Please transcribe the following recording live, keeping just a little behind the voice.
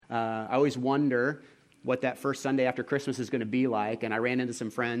I always wonder what that first Sunday after Christmas is going to be like, and I ran into some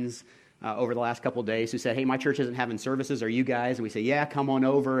friends over the last couple of days who said, hey, my church isn't having services. Are you guys? And we say, yeah, come on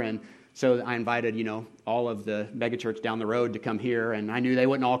over. And so I invited, all of the megachurch down the road to come here, and I knew they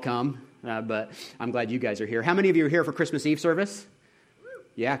wouldn't all come, but I'm glad you guys are here. How many of you are here for Christmas Eve service?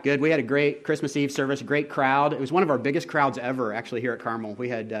 Yeah, good. We had a great Christmas Eve service, great crowd. It was one of our biggest crowds ever, actually, here at Carmel. We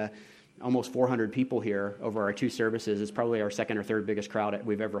had almost 400 people here over our two services. It's probably our second or third biggest crowd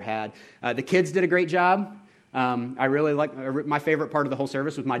we've ever had. The kids did a great job. I really like, my favorite part of the whole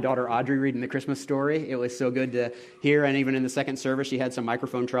service was my daughter Audrey reading the Christmas story. It was so good to hear, and even in the second service, she had some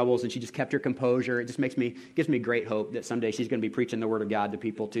microphone troubles, and she just kept her composure. It just gives me great hope that someday she's going to be preaching the Word of God to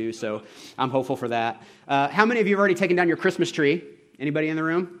people too, so I'm hopeful for that. How many of you have already taken down your Christmas tree? Anybody in the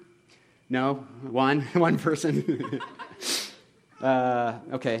room? No? One person?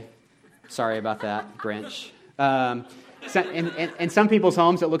 Okay. Sorry about that, Grinch. In some people's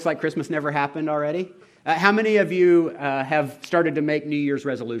homes, it looks like Christmas never happened already. How many of you have started to make New Year's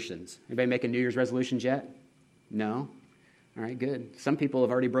resolutions? Anybody making New Year's resolutions yet? No? All right, good. Some people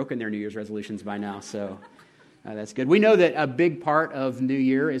have already broken their New Year's resolutions by now, so that's good. We know that a big part of New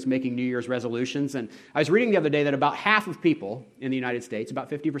Year is making New Year's resolutions, and I was reading the other day that about half of people in the United States, about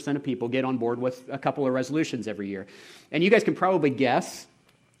 50% of people, get on board with a couple of resolutions every year. And you guys can probably guess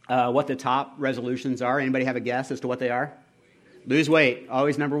what the top resolutions are. Anybody have a guess as to what they are? Lose weight,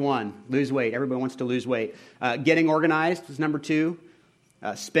 always number one. Lose weight. Everybody wants to lose weight. Getting organized is number two.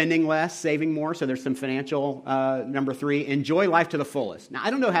 Spending less, saving more. So there's some financial number three. Enjoy life to the fullest. Now, I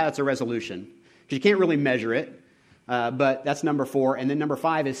don't know how that's a resolution because you can't really measure it, but that's number four. And then number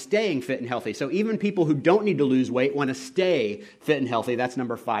five is staying fit and healthy. So even people who don't need to lose weight want to stay fit and healthy. That's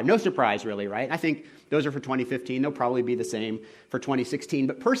number five. No surprise, really, right? I think those are for 2015. They'll probably be the same for 2016.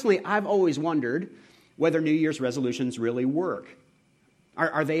 But personally, I've always wondered whether New Year's resolutions really work.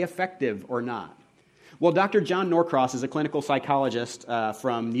 Are they effective or not? Well, Dr. John Norcross is a clinical psychologist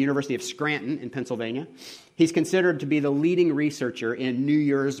from the University of Scranton in Pennsylvania. He's considered to be the leading researcher in New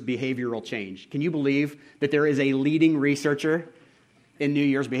Year's behavioral change. Can you believe that there is a leading researcher in New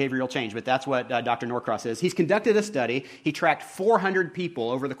Year's behavioral change? But that's what Dr. Norcross is. He's conducted a study. He tracked 400 people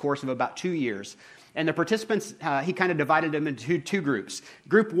over the course of about 2 years. And the participants, he kind of divided them into two groups.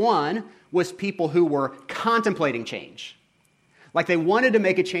 Group one was people who were contemplating change. Like they wanted to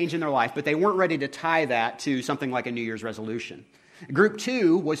make a change in their life, but they weren't ready to tie that to something like a New Year's resolution. Group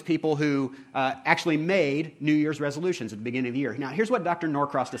two was people who actually made New Year's resolutions at the beginning of the year. Now, here's what Dr.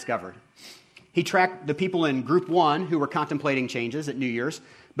 Norcross discovered. He tracked the people in group one who were contemplating changes at New Year's,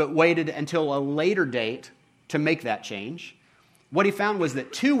 but waited until a later date to make that change. What he found was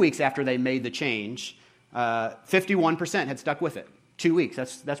that 2 weeks after they made the change, 51% had stuck with it. 2 weeks,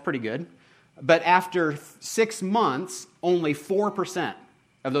 that's pretty good. But after 6 months, only 4%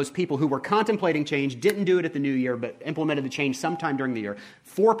 of those people who were contemplating change didn't do it at the new year, but implemented the change sometime during the year.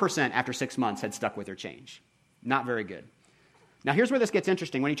 4% after 6 months had stuck with their change. Not very good. Now, here's where this gets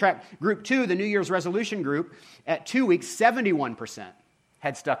interesting. When you track group two, the New Year's resolution group, at 2 weeks, 71%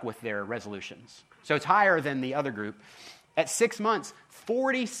 had stuck with their resolutions. So it's higher than the other group. At 6 months,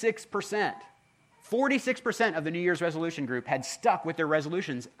 46% of the New Year's resolution group had stuck with their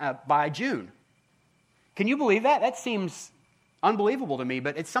resolutions by June. Can you believe that? That seems unbelievable to me,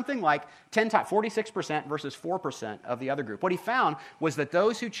 but it's something like 10 times, 46% versus 4% of the other group. What he found was that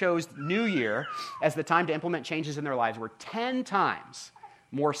those who chose New Year as the time to implement changes in their lives were 10 times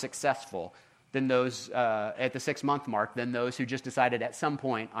more successful than those at the 6-month mark than those who just decided at some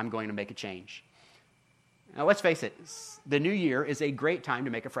point, I'm going to make a change. Now, let's face it, the new year is a great time to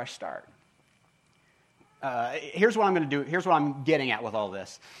make a fresh start. Here's what I'm going to do. Here's what I'm getting at with all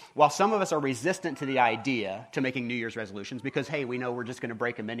this. While some of us are resistant to the idea to making New Year's resolutions because, hey, we know we're just going to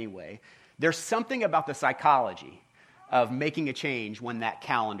break them anyway, there's something about the psychology of making a change when that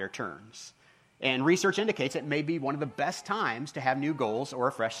calendar turns. And research indicates it may be one of the best times to have new goals or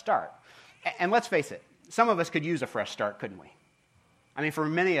a fresh start. And let's face it, some of us could use a fresh start, couldn't we? I mean, for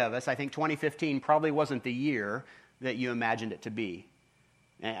many of us, I think 2015 probably wasn't the year that you imagined it to be.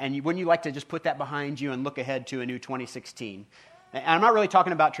 And wouldn't you like to just put that behind you and look ahead to a new 2016? And I'm not really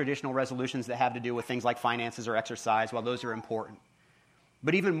talking about traditional resolutions that have to do with things like finances or exercise, while those are important.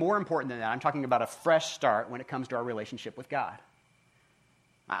 But even more important than that, I'm talking about a fresh start when it comes to our relationship with God.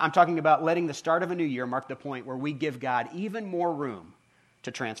 I'm talking about letting the start of a new year mark the point where we give God even more room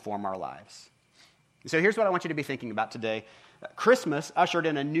to transform our lives. So here's what I want you to be thinking about today. Christmas ushered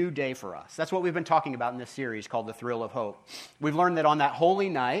in a new day for us. That's what we've been talking about in this series called The Thrill of Hope. We've learned that on that holy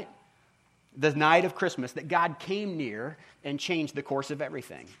night, the night of Christmas, that God came near and changed the course of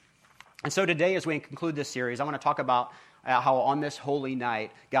everything. And so today, as we conclude this series, I want to talk about how on this holy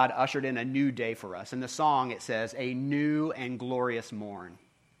night, God ushered in a new day for us. In the song, it says, a new and glorious morn.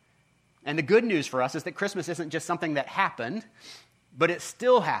 And the good news for us is that Christmas isn't just something that happened, but it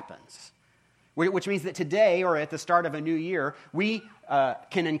still happens. Which means that today, or at the start of a new year, we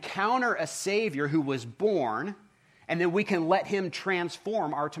can encounter a Savior who was born, and then we can let him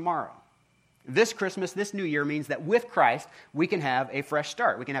transform our tomorrow. This Christmas, this new year, means that with Christ, we can have a fresh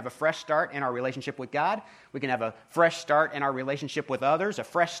start. We can have a fresh start in our relationship with God. We can have a fresh start in our relationship with others, a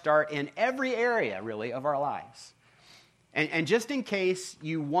fresh start in every area, really, of our lives. And just in case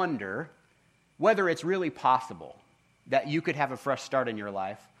you wonder whether it's really possible that you could have a fresh start in your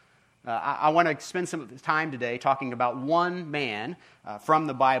life, I want to spend some time today talking about one man from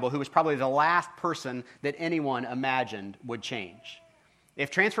the Bible who was probably the last person that anyone imagined would change. If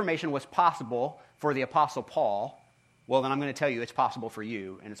transformation was possible for the Apostle Paul, well, then I'm going to tell you it's possible for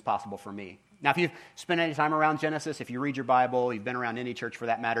you and it's possible for me. Now, if you've spent any time around Genesis, if you read your Bible, you've been around any church for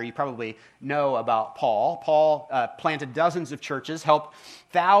that matter, you probably know about Paul. Paul planted dozens of churches, helped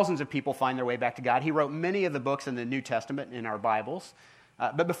thousands of people find their way back to God. He wrote many of the books in the New Testament in our Bibles.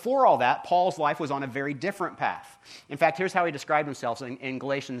 But before all that, Paul's life was on a very different path. In fact, here's how he described himself in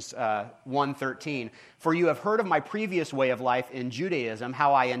Galatians 1:13. For you have heard of my previous way of life in Judaism,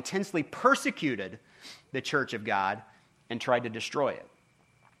 how I intensely persecuted the church of God and tried to destroy it.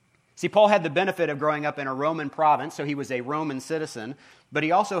 See, Paul had the benefit of growing up in a Roman province, so he was a Roman citizen, but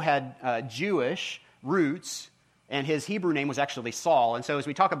he also had Jewish roots, and his Hebrew name was actually Saul. And so as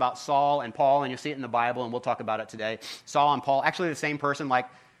we talk about Saul and Paul, and you'll see it in the Bible, and we'll talk about it today, Saul and Paul, actually the same person, like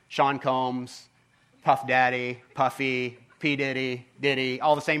Sean Combs, Puff Daddy, Puffy, P. Diddy,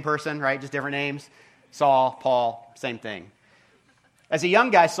 all the same person, right? Just different names. Saul, Paul, same thing. As a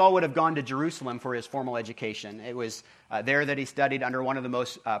young guy, Saul would have gone to Jerusalem for his formal education. It was there that he studied under one of the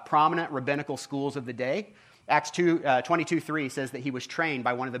most prominent rabbinical schools of the day. Acts 22:3 says that he was trained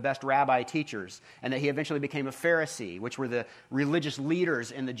by one of the best rabbi teachers and that he eventually became a Pharisee, which were the religious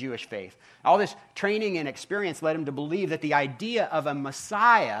leaders in the Jewish faith. All this training and experience led him to believe that the idea of a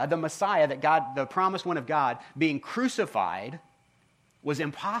Messiah, the Messiah, that God, the promised one of God, being crucified was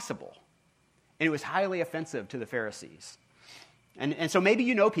impossible. And it was highly offensive to the Pharisees. And so maybe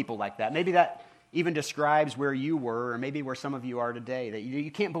you know people like that. Maybe that even describes where you were, or maybe where some of you are today, that you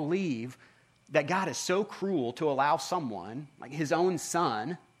can't believe that God is so cruel to allow someone, like his own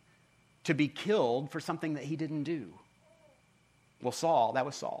son, to be killed for something that he didn't do. Well, Saul, that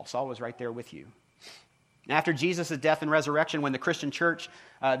was Saul. Saul was right there with you. After Jesus' death and resurrection, when the Christian church,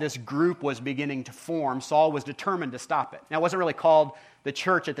 this group was beginning to form, Saul was determined to stop it. Now, it wasn't really called the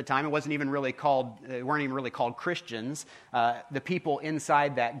church at the time. It wasn't even really called, they weren't even really called Christians. The people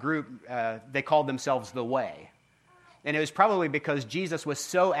inside that group, they called themselves the Way. And it was probably because Jesus was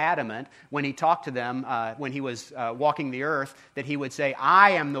so adamant when he talked to them, when he was walking the earth, that he would say,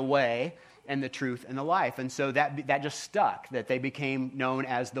 I am the way and the truth and the life. And so that just stuck, that they became known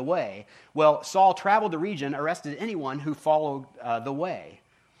as the Way. Well, Saul traveled the region, arrested anyone who followed the Way.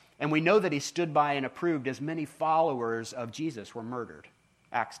 And we know that he stood by and approved as many followers of Jesus were murdered.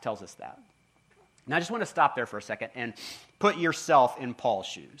 Acts tells us that. Now, I just want to stop there for a second and put yourself in Paul's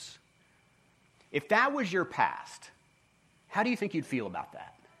shoes. If that was your past, how do you think you'd feel about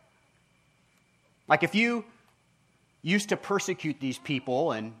that? Like if you used to persecute these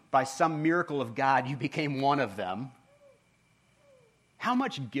people and by some miracle of God you became one of them, how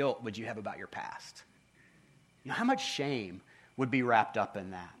much guilt would you have about your past? You know, how much shame would be wrapped up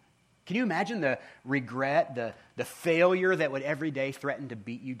in that? Can you imagine the regret, the failure that would every day threaten to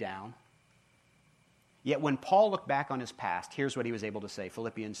beat you down? Yet when Paul looked back on his past, here's what he was able to say,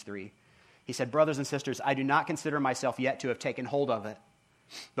 Philippians 3. He said, brothers and sisters, I do not consider myself yet to have taken hold of it.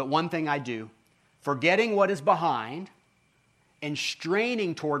 But one thing I do, forgetting what is behind and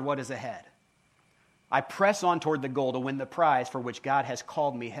straining toward what is ahead, I press on toward the goal to win the prize for which God has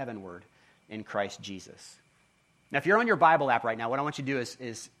called me heavenward in Christ Jesus. Now, if you're on your Bible app right now, what I want you to do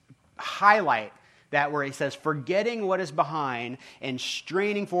is highlight that where he says, forgetting what is behind and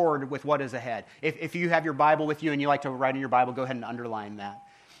straining forward with what is ahead. If you have your Bible with you and you like to write in your Bible, go ahead and underline that.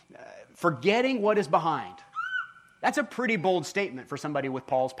 Forgetting what is behind. That's a pretty bold statement for somebody with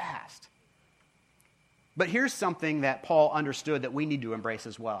Paul's past. But here's something that Paul understood that we need to embrace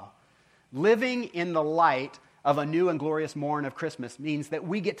as well. Living in the light of a new and glorious morn of Christmas means that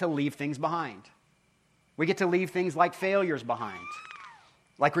we get to leave things behind. We get to leave things like failures behind,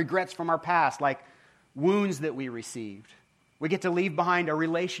 like regrets from our past, like wounds that we received. We get to leave behind a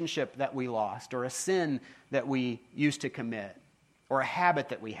relationship that we lost, or a sin that we used to commit, or a habit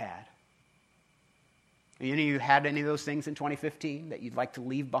that we had. Any of you had any of those things in 2015 that you'd like to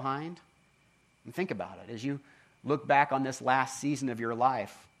leave behind? And think about it. As you look back on this last season of your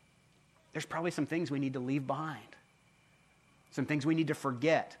life, there's probably some things we need to leave behind. Some things we need to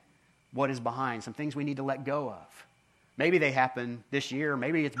forget what is behind. Some things we need to let go of. Maybe they happened this year.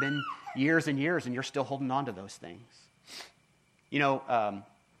 Maybe it's been years and years and you're still holding on to those things. You know,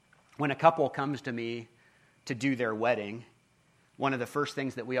 when a couple comes to me to do their wedding, one of the first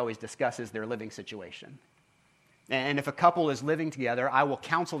things that we always discuss is their living situation. And if a couple is living together, I will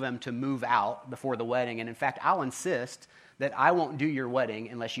counsel them to move out before the wedding. And in fact, I'll insist that I won't do your wedding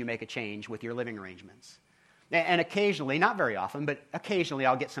unless you make a change with your living arrangements. And occasionally, not very often, but occasionally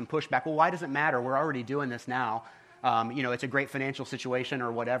I'll get some pushback. Well, why does it matter? We're already doing this now. You know, it's a great financial situation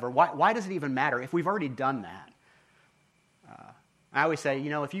or whatever. Why does it even matter if we've already done that? I always say, you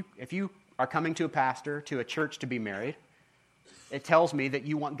know, if you are coming to a pastor, to a church to be married, it tells me that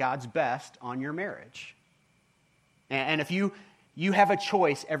you want God's best on your marriage. And if you have a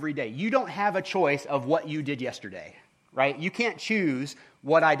choice every day, you don't have a choice of what you did yesterday, right? You can't choose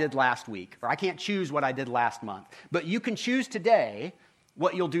what I did last week, or I can't choose what I did last month. But you can choose today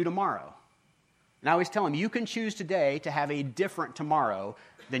what you'll do tomorrow. And I always tell them, you can choose today to have a different tomorrow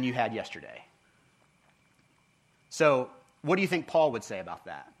than you had yesterday. So, what do you think Paul would say about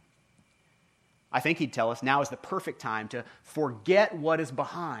that? I think he'd tell us now is the perfect time to forget what is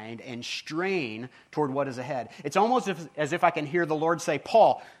behind and strain toward what is ahead. It's almost as if I can hear the Lord say,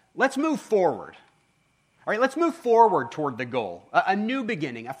 Paul, let's move forward. All right, let's move forward toward the goal. A new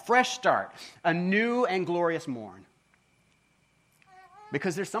beginning, a fresh start, a new and glorious morn.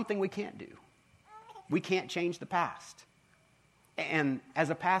 Because there's something we can't do. We can't change the past. And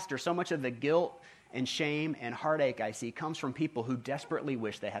as a pastor, so much of the guilt and shame and heartache I see comes from people who desperately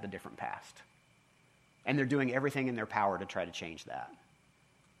wish they had a different past. And they're doing everything in their power to try to change that.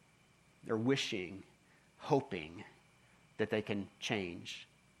 They're wishing, hoping that they can change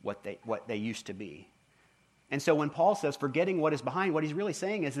what they used to be. And so when Paul says forgetting what is behind, what he's really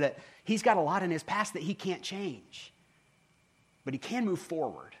saying is that he's got a lot in his past that he can't change. But he can move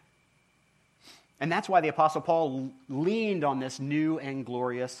forward. And that's why the Apostle Paul leaned on this new and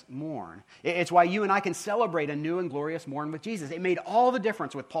glorious morn. It's why you and I can celebrate a new and glorious morn with Jesus. It made all the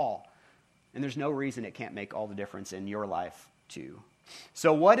difference with Paul. And there's no reason it can't make all the difference in your life too.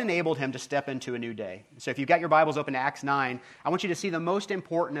 So what enabled him to step into a new day? So if you've got your Bibles open to Acts 9, I want you to see the most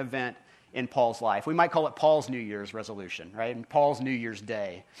important event in Paul's life. We might call it Paul's New Year's resolution, right? And Paul's New Year's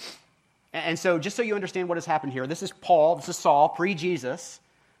Day. And so just so you understand what has happened here, this is Paul, this is Saul, pre-Jesus.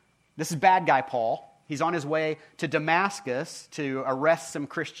 This is bad guy Paul. He's on his way to Damascus to arrest some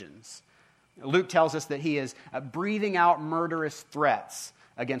Christians. Luke tells us that he is breathing out murderous threats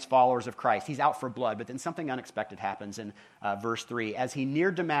against followers of Christ. He's out for blood, but then something unexpected happens in verse 3. As he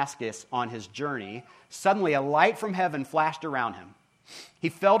neared Damascus on his journey, suddenly a light from heaven flashed around him. He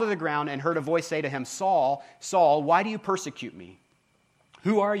fell to the ground and heard a voice say to him, Saul, Saul, why do you persecute me?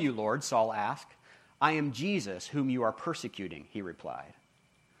 Who are you, Lord? Saul asked. I am Jesus, whom you are persecuting, he replied.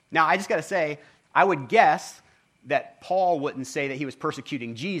 Now, I just got to say, I would guess that Paul wouldn't say that he was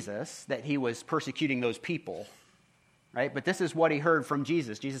persecuting Jesus, that he was persecuting those people, right? But this is what he heard from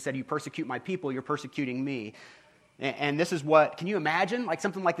Jesus. Jesus said, you persecute my people, you're persecuting me. And this is what, can you imagine, like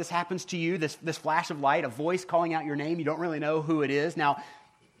something like this happens to you, this flash of light, a voice calling out your name, you don't really know who it is. Now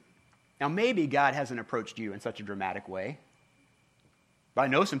maybe God hasn't approached you in such a dramatic way. But I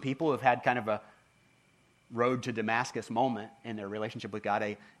know some people who have had kind of a road to Damascus moment in their relationship with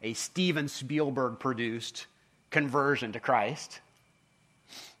God, a Steven Spielberg-produced conversion to Christ.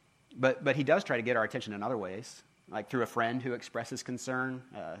 But he does try to get our attention in other ways, like through a friend who expresses concern,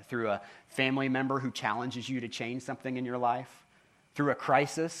 through a family member who challenges you to change something in your life, through a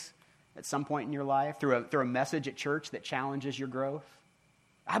crisis at some point in your life, through a message at church that challenges your growth.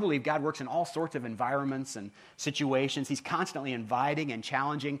 I believe God works in all sorts of environments and situations. He's constantly inviting and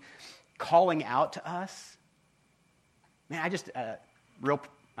challenging, calling out to us. Man, real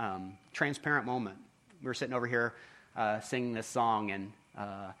transparent moment. We were sitting over here singing this song,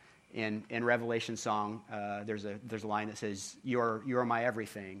 and in Revelation song, there's a line that says, "You are my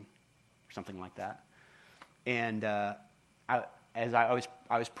everything," or something like that. And as I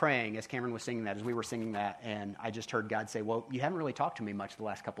was praying, as Cameron was singing that, as we were singing that, and I just heard God say, "Well, you haven't really talked to me much the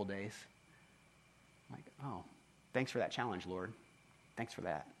last couple of days." I'm like, oh, thanks for that challenge, Lord. Thanks for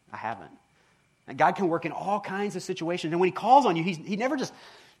that. I haven't. And God can work in all kinds of situations. And when he calls on you, he never just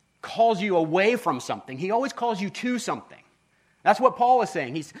calls you away from something. He always calls you to something. That's what Paul is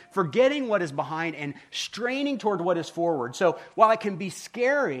saying. He's forgetting what is behind and straining toward what is forward. So while it can be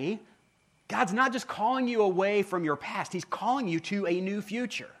scary, God's not just calling you away from your past. He's calling you to a new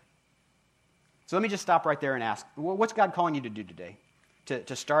future. So let me just stop right there and ask, what's God calling you to do today?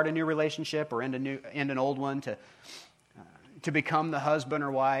 to start a new relationship or end an old one, to become the husband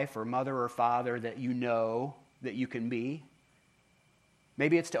or wife or mother or father that you know that you can be.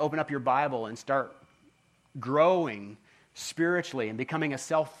 Maybe it's to open up your Bible and start growing spiritually and becoming a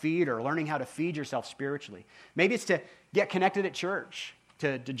self-feeder, learning how to feed yourself spiritually. Maybe it's to get connected at church,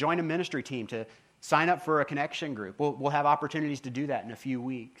 to join a ministry team, to sign up for a connection group. We'll have opportunities to do that in a few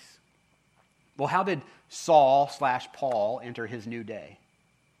weeks. Well, how did Saul/Paul enter his new day?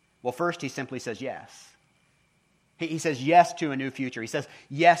 Well, first he simply says yes. He says yes to a new future. He says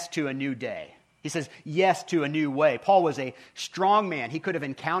yes to a new day. He says yes to a new way. Paul was a strong man. He could have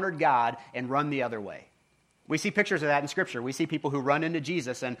encountered God and run the other way. We see pictures of that in Scripture. We see people who run into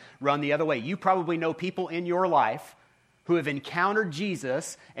Jesus and run the other way. You probably know people in your life who have encountered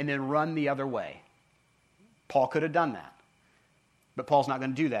Jesus and then run the other way. Paul could have done that. But Paul's not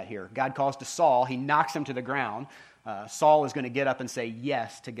going to do that here. God calls to Saul. He knocks him to the ground. Saul is going to get up and say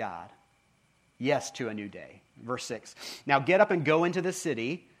yes to God. Yes to a new day. Verse 6. Now get up and go into the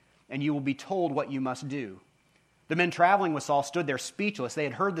city, and you will be told what you must do. The men traveling with Saul stood there speechless. They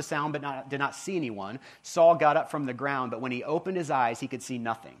had heard the sound but did not see anyone. Saul got up from the ground, but when he opened his eyes, he could see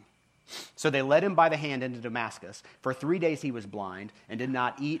nothing. So they led him by the hand into Damascus. For 3 days he was blind and did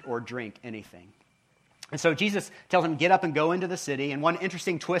not eat or drink anything. And so Jesus tells him, get up and go into the city. And one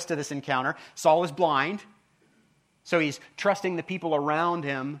interesting twist to this encounter, Saul is blind. So he's trusting the people around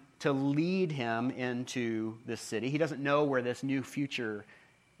him to lead him into this city. He doesn't know where this new future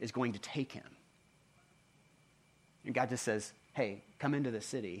is going to take him. And God just says, hey, come into the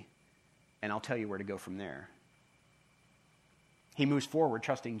city, and I'll tell you where to go from there. He moves forward,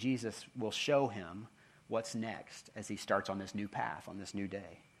 trusting Jesus will show him what's next as he starts on this new path, on this new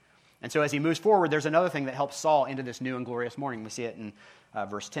day. And so as he moves forward, there's another thing that helps Saul into this new and glorious morning. We see it in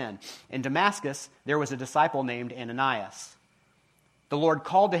verse 10. In Damascus, there was a disciple named Ananias. The Lord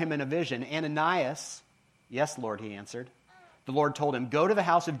called to him in a vision, Ananias. Yes, Lord, he answered. The Lord told him, go to the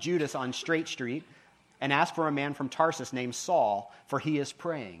house of Judas on Straight Street and ask for a man from Tarsus named Saul, for he is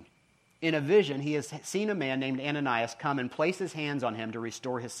praying. In a vision, he has seen a man named Ananias come and place his hands on him to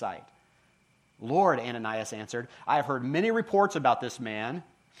restore his sight. Lord, Ananias answered, I have heard many reports about this man.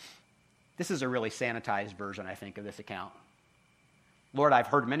 This is a really sanitized version, I think, of this account. Lord, I've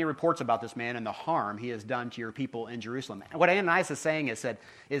heard many reports about this man and the harm he has done to your people in Jerusalem. And what Ananias is saying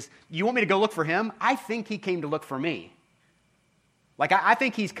is, you want me to go look for him? I think he came to look for me. Like, I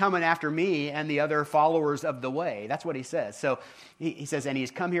think he's coming after me and the other followers of the way. That's what he says. So he says, and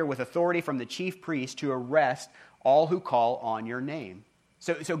he's come here with authority from the chief priest to arrest all who call on your name.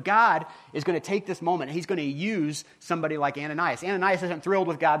 So God is going to take this moment, and he's going to use somebody like Ananias. Ananias isn't thrilled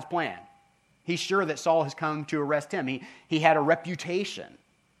with God's plan. He's sure that Saul has come to arrest him. He had a reputation.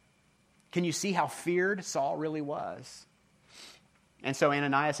 Can you see how feared Saul really was? And so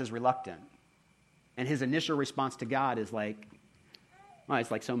Ananias is reluctant. And his initial response to God is like, well, it's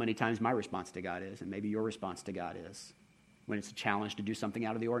like so many times my response to God is, and maybe your response to God is, when it's a challenge to do something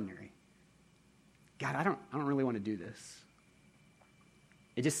out of the ordinary. God, I don't really want to do this.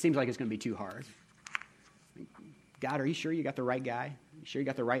 It just seems like it's going to be too hard. God, are you sure you got the right guy? Are you sure you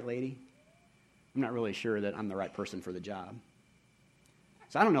got the right lady? I'm not really sure that I'm the right person for the job.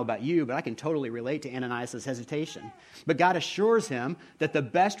 So I don't know about you, but I can totally relate to Ananias' hesitation. But God assures him that the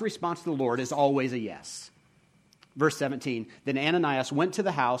best response to the Lord is always a yes. Verse 17, then Ananias went to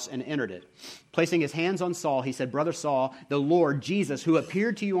the house and entered it. Placing his hands on Saul, he said, Brother Saul, the Lord Jesus, who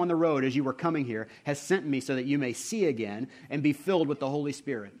appeared to you on the road as you were coming here, has sent me so that you may see again and be filled with the Holy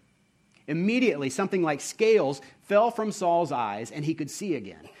Spirit. Immediately, something like scales fell from Saul's eyes, and he could see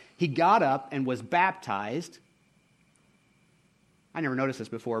again. He got up and was baptized. I never noticed this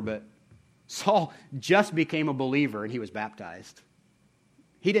before, but Saul just became a believer, and he was baptized.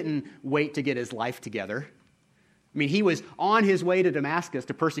 He didn't wait to get his life together. I mean, he was on his way to Damascus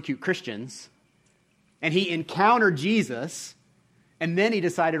to persecute Christians, and he encountered Jesus, and then he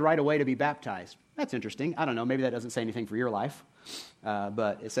decided right away to be baptized. That's interesting. I don't know. Maybe that doesn't say anything for your life,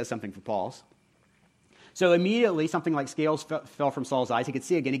 but it says something for Paul's. So immediately, something like scales fell from Saul's eyes. He could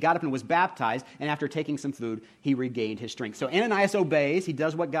see again. He got up and was baptized, and after taking some food, he regained his strength. So Ananias obeys. He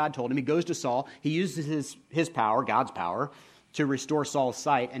does what God told him. He goes to Saul. He uses his power, God's power, to restore Saul's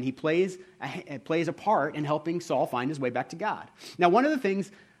sight, and he plays a part in helping Saul find his way back to God. Now, one of the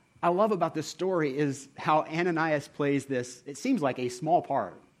things I love about this story is how Ananias plays this, it seems like a small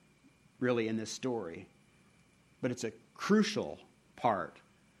part, really, in this story, but it's a crucial part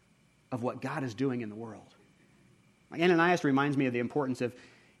of what God is doing in the world. Like Ananias reminds me of the importance of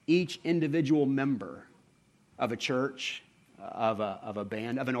each individual member of a church, of a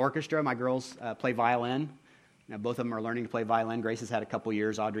band, of an orchestra. My girls play violin. Now, both of them are learning to play violin. Grace has had a couple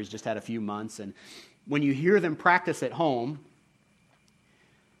years. Audrey's just had a few months. And when you hear them practice at home,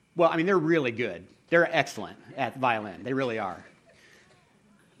 well, I mean, they're really good. They're excellent at violin. They really are.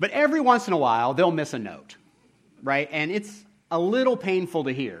 But every once in a while, they'll miss a note, right? And it's a little painful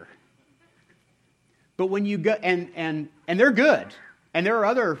to hear. But when you go, and they're good. And there are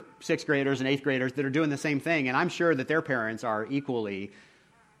other 6th graders and 8th graders that are doing the same thing. And I'm sure that their parents are equally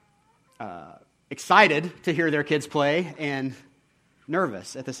excited to hear their kids play and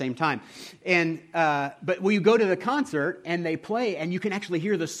nervous at the same time. And but when you go to the concert and they play and you can actually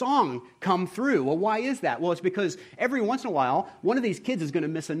hear the song come through. Well, why is that? Well, it's because every once in a while, one of these kids is going to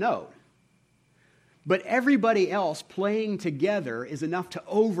miss a note. But everybody else playing together is enough to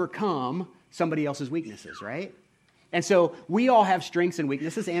overcome somebody else's weaknesses, right? And so we all have strengths and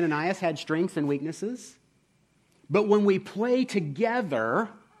weaknesses. Ananias had strengths and weaknesses. But when we play together,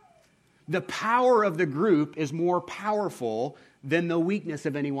 the power of the group is more powerful than the weakness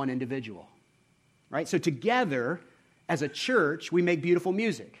of any one individual, right? So together, as a church, we make beautiful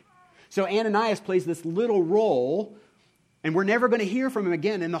music. So Ananias plays this little role, and we're never going to hear from him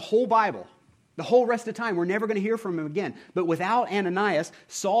again in the whole Bible. The whole rest of the time, we're never going to hear from him again. But without Ananias,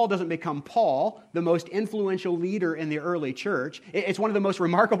 Saul doesn't become Paul, the most influential leader in the early church. It's one of the most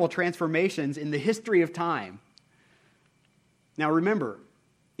remarkable transformations in the history of time. Now remember,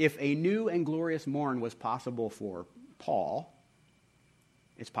 if a new and glorious morn was possible for Paul,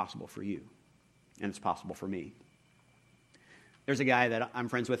 it's possible for you, and it's possible for me. There's a guy that I'm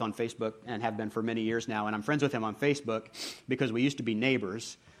friends with on Facebook and have been for many years now, and I'm friends with him on Facebook because we used to be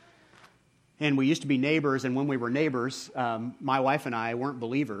neighbors. And we used to be neighbors, and when we were neighbors, my wife and I weren't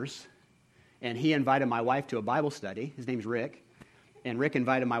believers, and he invited my wife to a Bible study. His name's Rick. And Rick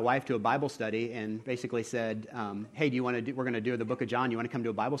invited my wife to a Bible study and basically said, hey, we're going to do the book of John. You want to come to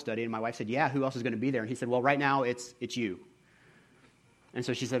a Bible study? And my wife said, yeah, who else is going to be there? And he said, well, right now it's you. And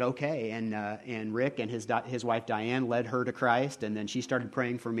so she said, okay. And Rick and his wife Diane led her to Christ, and then she started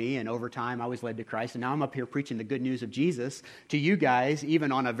praying for me, and over time I was led to Christ. And now I'm up here preaching the good news of Jesus to you guys,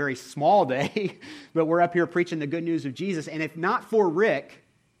 even on a very small day. But we're up here preaching the good news of Jesus. And if not for Rick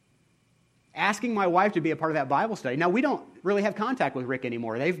asking my wife to be a part of that Bible study. Now, we don't really have contact with Rick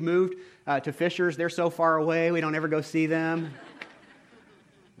anymore. They've moved to Fishers. They're so far away, we don't ever go see them.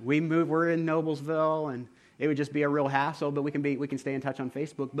 We're in Noblesville, and it would just be a real hassle, but we can stay in touch on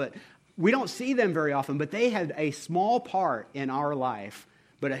Facebook. But we don't see them very often, but they had a small part in our life,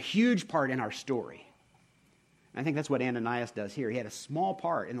 but a huge part in our story. And I think that's what Ananias does here. He had a small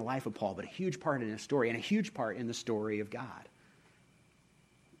part in the life of Paul, but a huge part in his story, and a huge part in the story of God.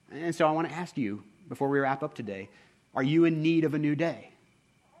 And so I want to ask you, before we wrap up today, are you in need of a new day?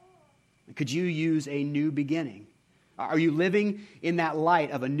 Could you use a new beginning? Are you living in that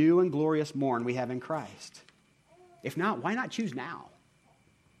light of a new and glorious morn we have in Christ? If not, why not choose now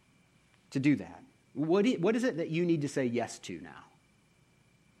to do that? What is it that you need to say yes to now?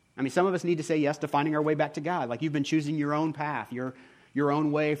 I mean, some of us need to say yes to finding our way back to God. Like you've been choosing your own path, your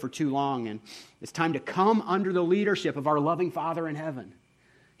own way for too long. And it's time to come under the leadership of our loving Father in heaven.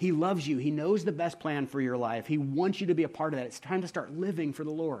 He loves you. He knows the best plan for your life. He wants you to be a part of that. It's time to start living for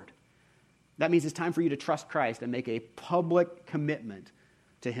the Lord. That means it's time for you to trust Christ and make a public commitment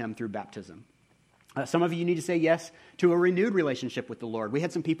to Him through baptism. Some of you need to say yes to a renewed relationship with the Lord. We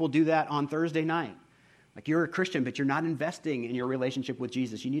had some people do that on Thursday night. Like you're a Christian, but you're not investing in your relationship with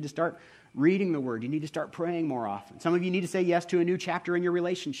Jesus. You need to start reading the Word. You need to start praying more often. Some of you need to say yes to a new chapter in your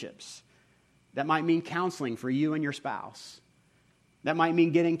relationships. That might mean counseling for you and your spouse. That might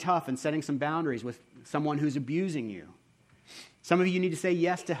mean getting tough and setting some boundaries with someone who's abusing you. Some of you need to say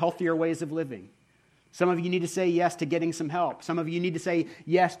yes to healthier ways of living. Some of you need to say yes to getting some help. Some of you need to say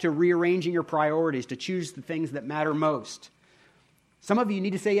yes to rearranging your priorities, to choose the things that matter most. Some of you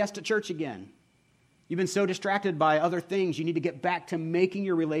need to say yes to church again. You've been so distracted by other things, you need to get back to making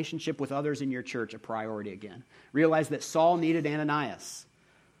your relationship with others in your church a priority again. Realize that Saul needed Ananias.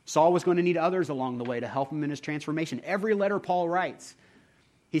 Saul was going to need others along the way to help him in his transformation. Every letter Paul writes,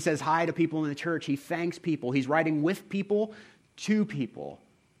 he says hi to people in the church. He thanks people. He's writing with people to people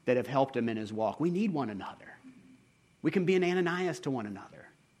that have helped him in his walk. We need one another. We can be an Ananias to one another.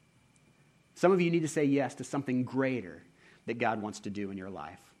 Some of you need to say yes to something greater that God wants to do in your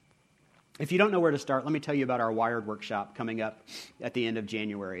life. If you don't know where to start, let me tell you about our Wired workshop coming up at the end of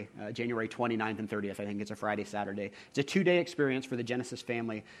January, January 29th and 30th. I think it's a Friday, Saturday. It's a 2-day experience for the Genesis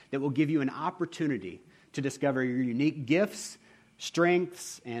family that will give you an opportunity to discover your unique gifts,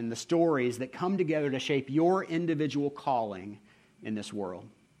 strengths, and the stories that come together to shape your individual calling in this world.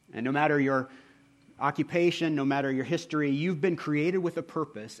 And no matter your occupation, no matter your history, you've been created with a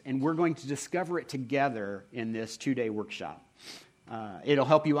purpose, and we're going to discover it together in this 2-day workshop. It'll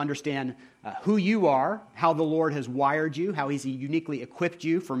help you understand who you are, how the Lord has wired you, how He's uniquely equipped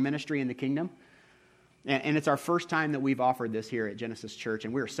you for ministry in the kingdom. And it's our first time that we've offered this here at Genesis Church,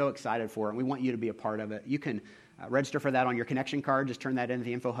 and we're so excited for it, and we want you to be a part of it. You can register for that on your connection card. Just turn that into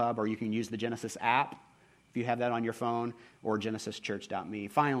the info hub, or you can use the Genesis app if you have that on your phone, or genesischurch.me.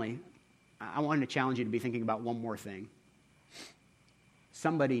 Finally, I wanted to challenge you to be thinking about one more thing.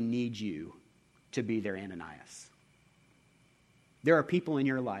 Somebody needs you to be their Ananias. There are people in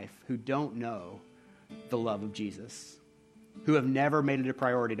your life who don't know the love of Jesus, who have never made it a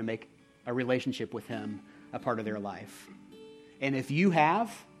priority to make a relationship with Him a part of their life. And if you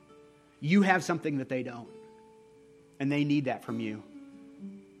have something that they don't, and they need that from you.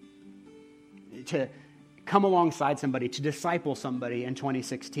 To come alongside somebody, to disciple somebody in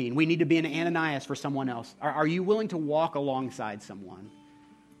 2016. We need to be an Ananias for someone else. Are you willing to walk alongside someone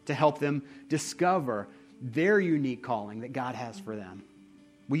to help them discover their unique calling that God has for them?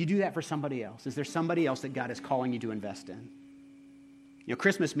 Will you do that for somebody else? Is there somebody else that God is calling you to invest in? You know,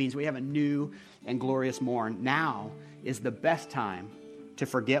 Christmas means we have a new and glorious morn. Now is the best time to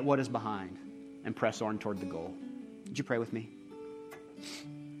forget what is behind and press on toward the goal. Would you pray with me?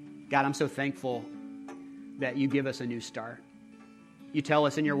 God, I'm so thankful that you give us a new start. You tell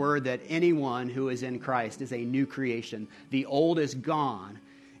us in your word that anyone who is in Christ is a new creation. The old is gone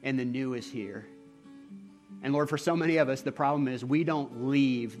and the new is here. And Lord, for so many of us, the problem is we don't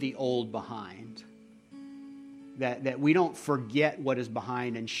leave the old behind. That we don't forget what is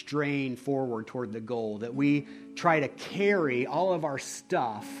behind and strain forward toward the goal. That we try to carry all of our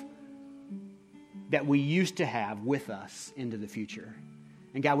stuff that we used to have with us into the future.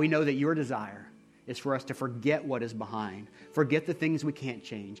 And God, we know that your desire is for us to forget what is behind, forget the things we can't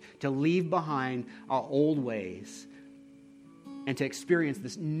change, to leave behind our old ways, and to experience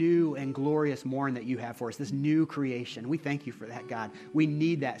this new and glorious morn that you have for us, this new creation. We thank you for that, God. We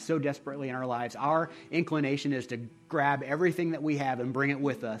need that so desperately in our lives. Our inclination is to grab everything that we have and bring it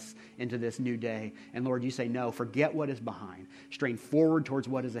with us into this new day. And Lord, you say, no, forget what is behind. Strain forward towards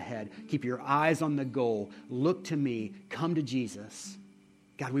what is ahead. Keep your eyes on the goal. Look to me. Come to Jesus.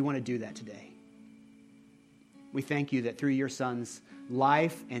 God, we want to do that today. We thank you that through your Son's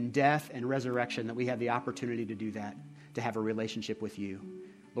life and death and resurrection that we have the opportunity to do that, to have a relationship with you.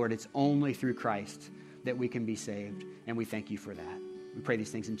 Lord, it's only through Christ that we can be saved, and we thank you for that. We pray these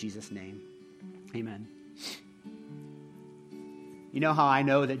things in Jesus' name. Amen. You know how I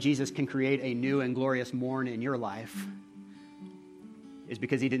know that Jesus can create a new and glorious morn in your life is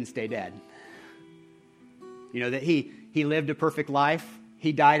because he didn't stay dead. You know, that he lived a perfect life.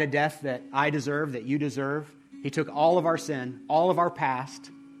 He died a death that I deserve, that you deserve. He took all of our sin, all of our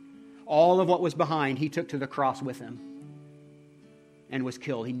past, all of what was behind, he took to the cross with him and was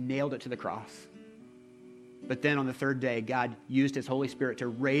killed. He nailed it to the cross. But then on the third day, God used his Holy Spirit to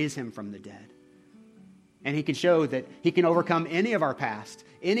raise him from the dead. And he can show that he can overcome any of our past,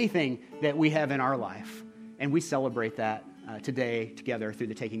 anything that we have in our life. And we celebrate that today together through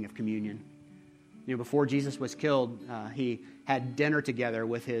the taking of communion. You know, before Jesus was killed, he had dinner together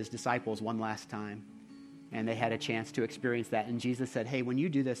with his disciples one last time. And they had a chance to experience that. And Jesus said, hey, when you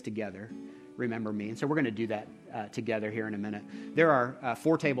do this together, remember me. And so we're going to do that together here in a minute. There are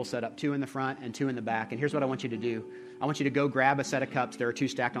 4 tables set up, 2 in the front and 2 in the back. And here's what I want you to do. I want you to go grab a set of cups. There are 2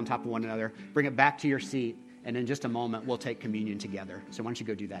 stacked on top of one another. Bring it back to your seat. And in just a moment, we'll take communion together. So why don't you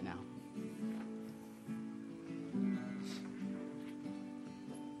go do that now?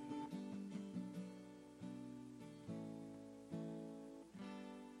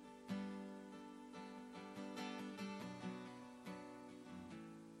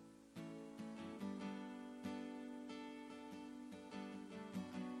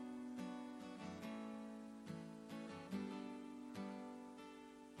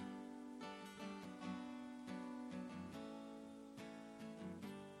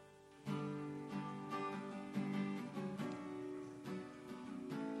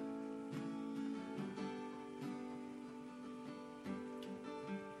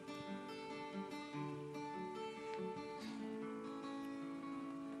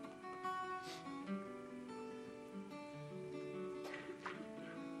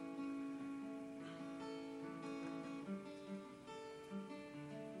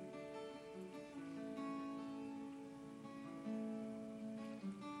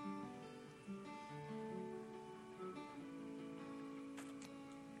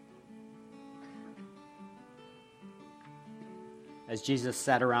 As Jesus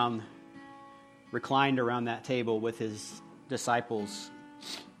sat reclined around that table with his disciples,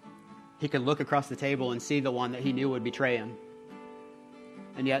 He could look across the table and see the one that he knew would betray him.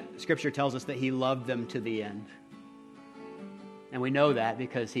 And yet, Scripture tells us that he loved them to the end. And we know that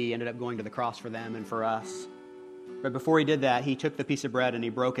because he ended up going to the cross for them and for us. But before he did that, he took the piece of bread and he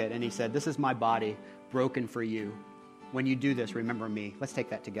broke it and he said, "This is my body broken for you. When you do this, remember me." Let's take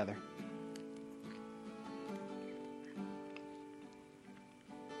that together.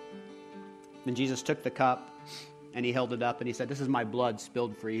 Then Jesus took the cup and he held it up and he said, "This is my blood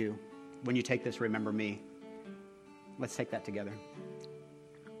spilled for you. When you take this, remember me." Let's take that together.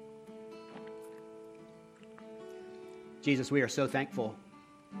 Jesus, we are so thankful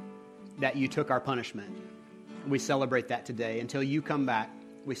that you took our punishment. We celebrate that today. Until you come back,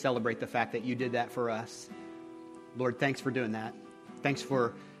 we celebrate the fact that you did that for us. Lord, thanks for doing that. Thanks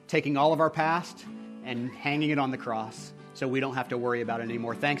for taking all of our past and hanging it on the cross so we don't have to worry about it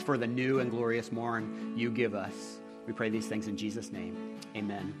anymore. Thanks for the new and glorious morn you give us. We pray these things in Jesus' name.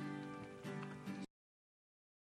 Amen.